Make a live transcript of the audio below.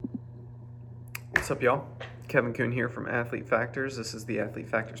What's up, y'all? Kevin Kuhn here from Athlete Factors. This is the Athlete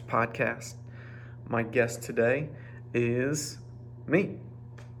Factors podcast. My guest today is me.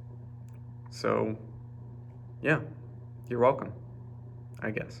 So, yeah, you're welcome, I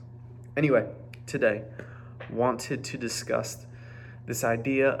guess. Anyway, today, wanted to discuss this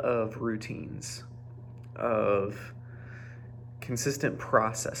idea of routines, of consistent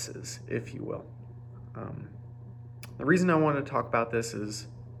processes, if you will. The reason I want to talk about this is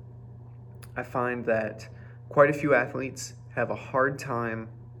I find that quite a few athletes have a hard time,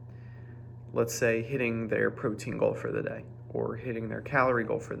 let's say, hitting their protein goal for the day, or hitting their calorie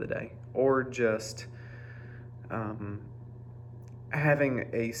goal for the day, or just having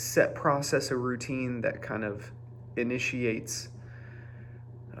a set process or routine that kind of initiates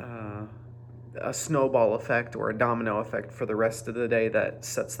a snowball effect or a domino effect for the rest of the day that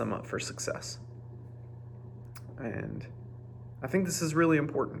sets them up for success. And I think this is really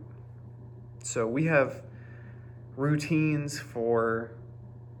important. So we have routines for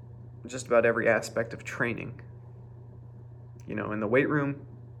just about every aspect of training. You know, in the weight room,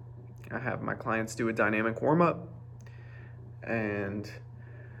 I have my clients do a dynamic warm-up, and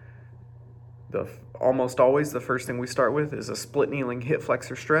almost always the first thing we start with is a split kneeling hip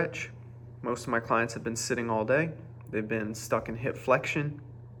flexor stretch. Most of my clients have been sitting all day. They've been stuck in hip flexion,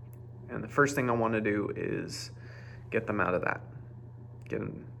 and the first thing I want to do is get them out of that.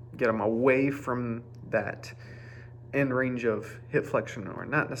 Get them away from that end range of hip flexion, or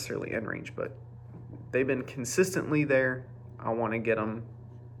not necessarily end range, but they've been consistently there. I want to get them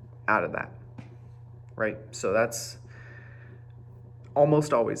out of that, right? So that's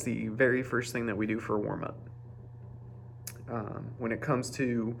almost always the very first thing that we do for a warm-up. When it comes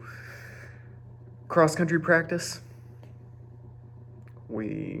to cross-country practice,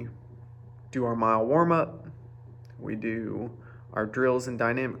 we do our mile warm-up, we do our drills and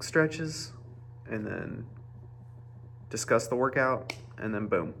dynamic stretches, and then discuss the workout, and then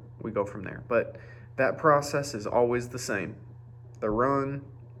boom, we go from there. But that process is always the same. The run,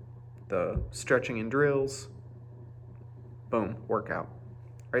 the stretching and drills, boom, workout.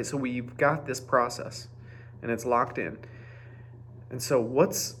 Right? So we've got this process, and it's locked in. And so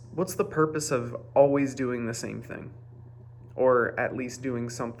what's the purpose of always doing the same thing? Or at least doing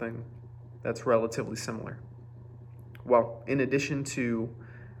something that's relatively similar? Well, in addition to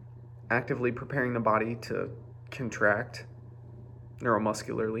actively preparing the body to contract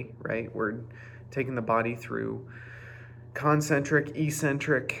neuromuscularly, right? We're taking the body through concentric,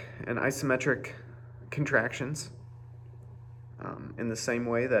 eccentric, and isometric contractions in the same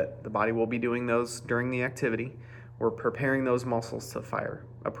way that the body will be doing those during the activity. We're preparing those muscles to fire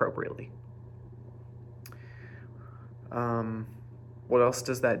appropriately. What else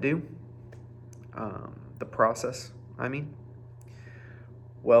does that do? The process,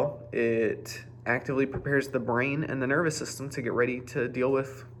 Well, it actively prepares the brain and the nervous system to get ready to deal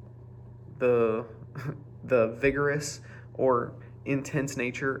with the vigorous or intense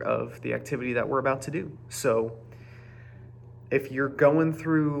nature of the activity that we're about to do. So if you're going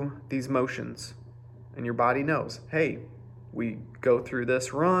through these motions and your body knows, hey, we go through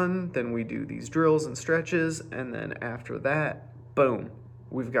this run, then we do these drills and stretches, and then after that, boom,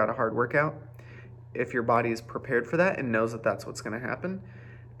 we've got a hard workout. If your body is prepared for that and knows that that's what's going to happen,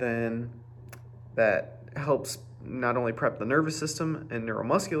 then that helps not only prep the nervous system and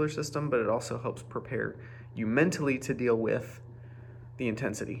neuromuscular system, but it also helps prepare you mentally to deal with the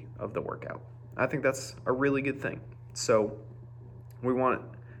intensity of the workout. I think that's a really good thing. So we want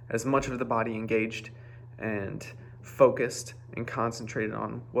as much of the body engaged and focused and concentrated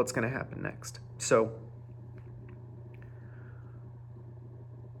on what's going to happen next. So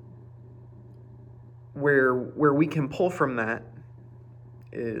where we can pull from that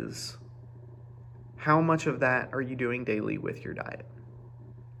is, how much of that are you doing daily with your diet?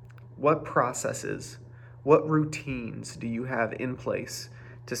 What processes, what routines do you have in place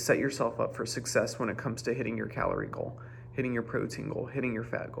to set yourself up for success when it comes to hitting your calorie goal, hitting your protein goal, hitting your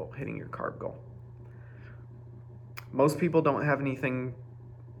fat goal, hitting your carb goal? Most people don't have anything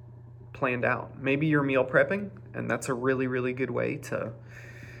planned out. Maybe you're meal prepping, and that's a really, really good way to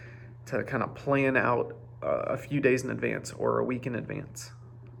kind of plan out a few days in advance or a week in advance.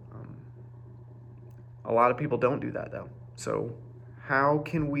 A lot of people don't do that, though. So how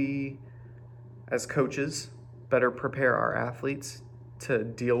can we, as coaches, better prepare our athletes to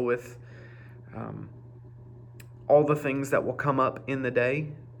deal with all the things that will come up in the day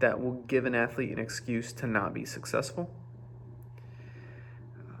that will give an athlete an excuse to not be successful?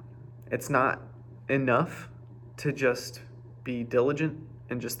 It's not enough to just be diligent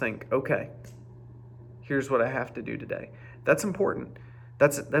and just think, okay, here's what I have to do today. That's important.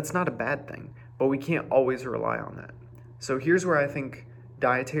 That's not a bad thing. but we can't always rely on that. So here's where I think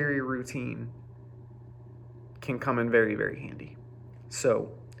dietary routine can come in very, very handy.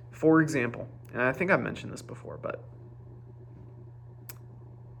 So, for example, and I think I've mentioned this before, but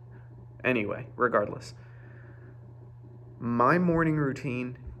anyway, regardless, my morning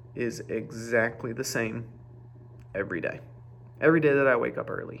routine is exactly the same every day. Every day that I wake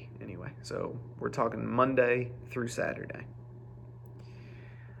up early, anyway. So we're talking Monday through Saturday.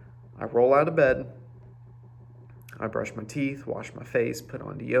 I roll out of bed, I brush my teeth, wash my face, put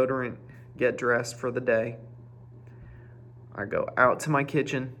on deodorant, get dressed for the day. I go out to my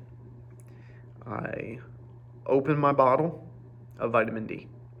kitchen, I open my bottle of vitamin D.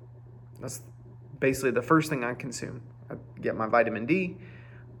 That's basically the first thing I consume. I get my vitamin D,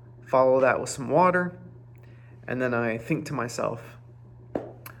 follow that with some water, and then I think to myself,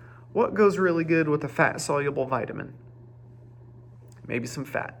 what goes really good with a fat-soluble vitamin? Maybe some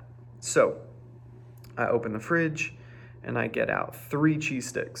fat. So I open the fridge and I get out 3 cheese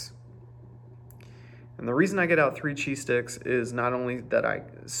sticks. And the reason I get out 3 cheese sticks is not only that I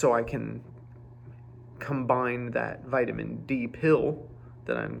can combine that vitamin D pill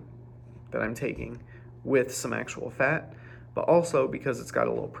that I'm taking with some actual fat, but also because it's got a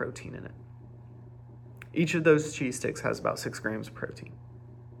little protein in it. Each of those cheese sticks has about 6 grams of protein.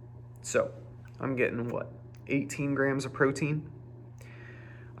 So I'm getting 18 grams of protein.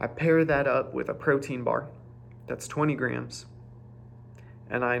 I pair that up with a protein bar that's 20 grams.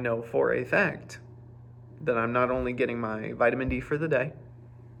 And I know for a fact that I'm not only getting my vitamin D for the day,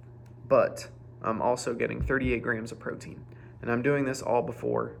 but I'm also getting 38 grams of protein. And I'm doing this all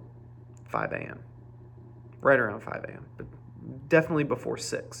before 5 a.m. Right around 5 a.m., but definitely before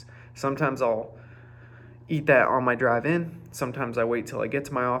 6. Sometimes I'll eat that on my drive in. Sometimes I wait till I get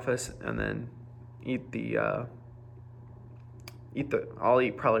to my office and then I'll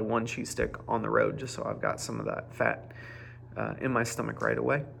eat probably 1 cheese stick on the road just so I've got some of that fat in my stomach right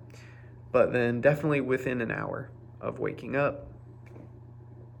away. But then definitely within an hour of waking up,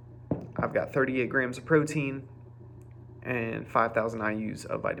 I've got 38 grams of protein and 5,000 IUs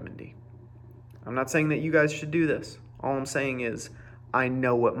of vitamin D. I'm not saying that you guys should do this. All I'm saying is I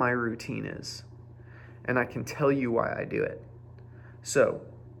know what my routine is, and I can tell you why I do it. So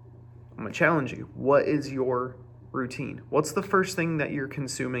I'm going to challenge you. What is your routine? What's the first thing that you're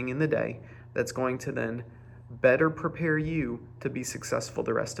consuming in the day that's going to then better prepare you to be successful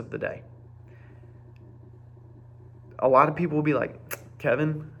the rest of the day? A lot of people will be like,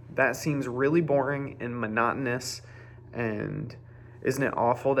 Kevin, that seems really boring and monotonous, and isn't it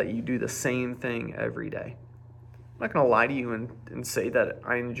awful that you do the same thing every day? I'm not going to lie to you and say that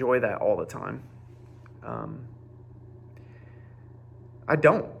I enjoy that all the time. I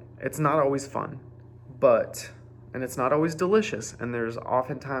don't. It's not always fun, and it's not always delicious, and there's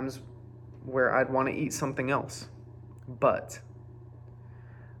often times where I'd want to eat something else. But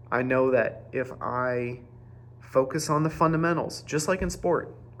I know that if I focus on the fundamentals, just like in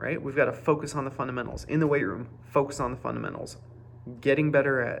sport, right? We've got to focus on the fundamentals. In the weight room, focus on the fundamentals. Getting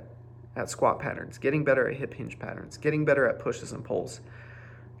better at squat patterns, getting better at hip hinge patterns, getting better at pushes and pulls,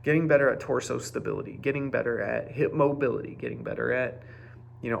 getting better at torso stability, getting better at hip mobility, getting better at,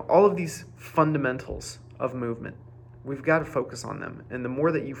 all of these fundamentals of movement. We've got to focus on them. And the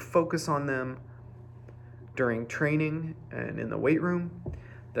more that you focus on them during training and in the weight room,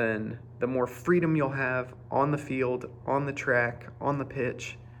 then the more freedom you'll have on the field, on the track, on the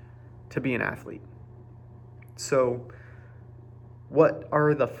pitch to be an athlete. So what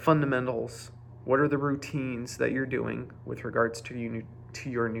are the fundamentals? What are the routines that you're doing with regards to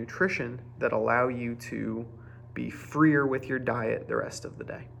your nutrition that allow you to be freer with your diet the rest of the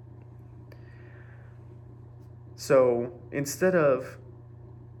day? So instead of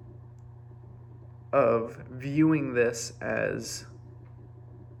viewing this as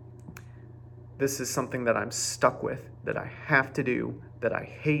this is something that I'm stuck with, that I have to do, that I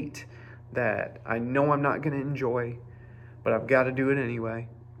hate, that I know I'm not going to enjoy, but I've got to do it anyway.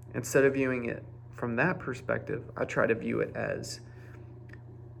 Instead of viewing it from that perspective, I try to view it as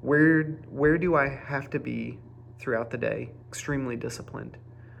where do I have to be throughout the day extremely disciplined?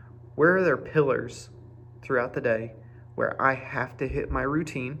 Where are there pillars throughout the day where I have to hit my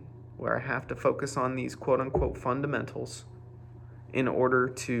routine, where I have to focus on these quote-unquote fundamentals in order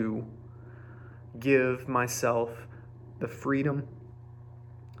to give myself the freedom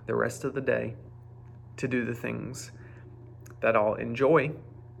the rest of the day to do the things that I'll enjoy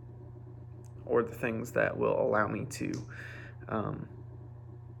or the things that will allow me to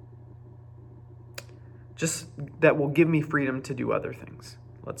that will give me freedom to do other things,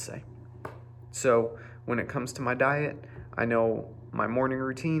 let's say. So when it comes to my diet, I know my morning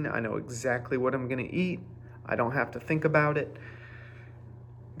routine. I know exactly what I'm going to eat. I don't have to think about it.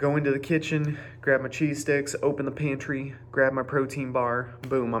 Go into the kitchen, grab my cheese sticks, open the pantry, grab my protein bar,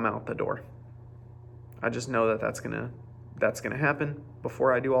 boom, I'm out the door. I just know that that's gonna happen.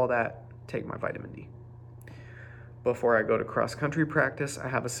 Before I do all that, take my vitamin D. Before I go to cross-country practice, I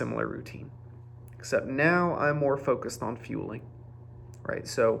have a similar routine, except now I'm more focused on fueling, right?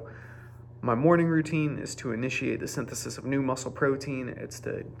 So my morning routine is to initiate the synthesis of new muscle protein. It's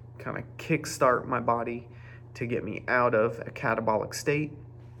to kind of kickstart my body to get me out of a catabolic state.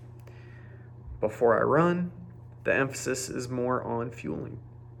 Before I run, the emphasis is more on fueling.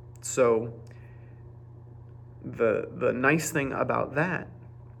 So the nice thing about that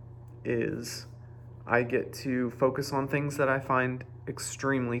is I get to focus on things that I find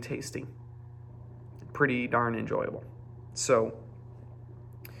extremely tasty, pretty darn enjoyable. So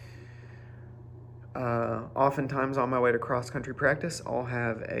oftentimes on my way to cross-country practice, I'll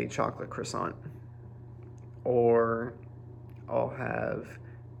have a chocolate croissant, or I'll have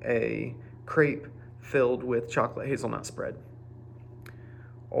a crepe filled with chocolate hazelnut spread,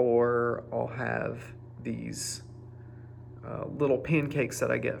 or I'll have these little pancakes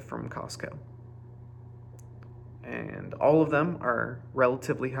that I get from Costco. And all of them are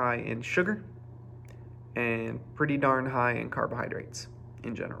relatively high in sugar and pretty darn high in carbohydrates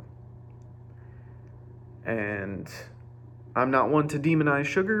in general. And I'm not one to demonize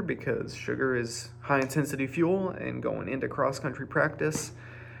sugar, because sugar is high intensity fuel, and going into cross-country practice,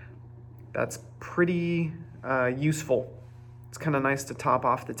 that's pretty useful. It's kind of nice to top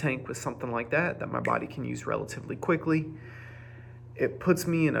off the tank with something like that my body can use relatively quickly. It puts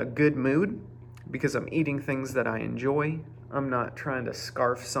me in a good mood because I'm eating things that I enjoy. I'm not trying to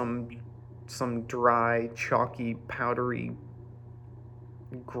scarf some dry, chalky, powdery,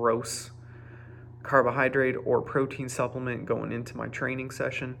 gross carbohydrate or protein supplement going into my training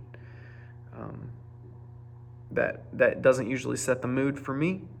session. That doesn't usually set the mood for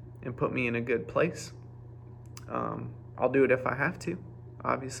me and put me in a good place. I'll do it if I have to,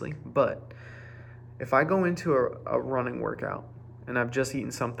 obviously, but if I go into a running workout and I've just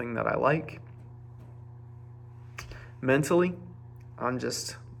eaten something that I like, mentally, I'm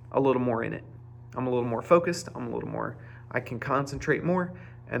just a little more in it. I'm a little more focused. I can concentrate more,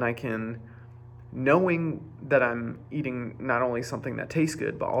 and I can, knowing that I'm eating not only something that tastes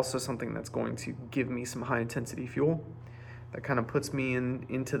good, but also something that's going to give me some high intensity fuel, that kind of puts me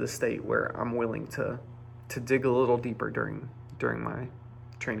into the state where I'm willing to dig a little deeper during my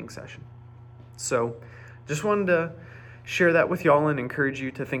training session. So just wanted to share that with y'all and encourage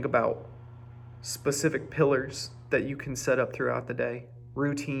you to think about specific pillars that you can set up throughout the day,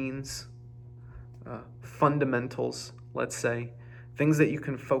 routines, fundamentals, let's say, things that you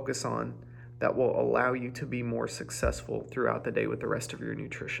can focus on that will allow you to be more successful throughout the day with the rest of your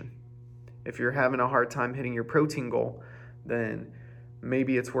nutrition. If you're having a hard time hitting your protein goal, then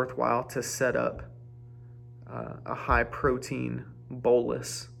maybe it's worthwhile to set up a high protein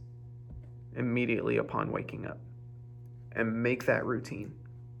bolus immediately upon waking up and make that routine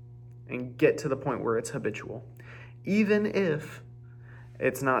and get to the point where it's habitual, even if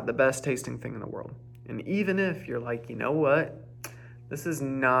it's not the best tasting thing in the world. And even if you're like, you know what, this is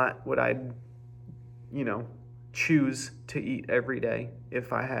not what I'd, choose to eat every day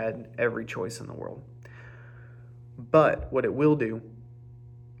if I had every choice in the world. But what it will do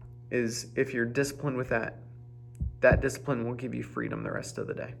is, if you're disciplined with that discipline will give you freedom the rest of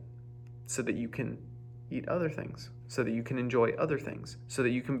the day, so that you can eat other things, so that you can enjoy other things, so that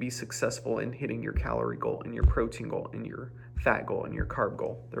you can be successful in hitting your calorie goal and your protein goal and your fat goal and your carb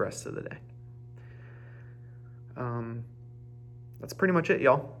goal the rest of the day. That's pretty much it,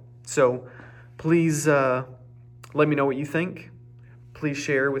 y'all. So please let me know what you think. Please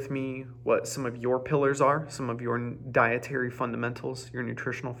share with me what some of your pillars are, some of your dietary fundamentals, your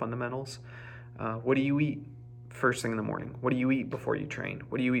nutritional fundamentals. What do you eat first thing in the morning? What do you eat before you train?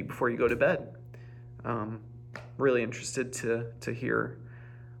 What do you eat before you go to bed? Really interested to hear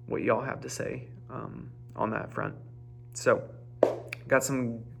what y'all have to say on that front. So, got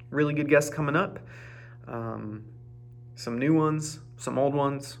some really good guests coming up. Some new ones, some old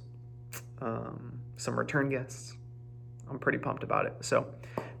ones, some return guests. I'm pretty pumped about it. So,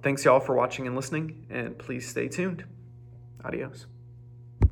 thanks y'all for watching and listening, and please stay tuned. Adios.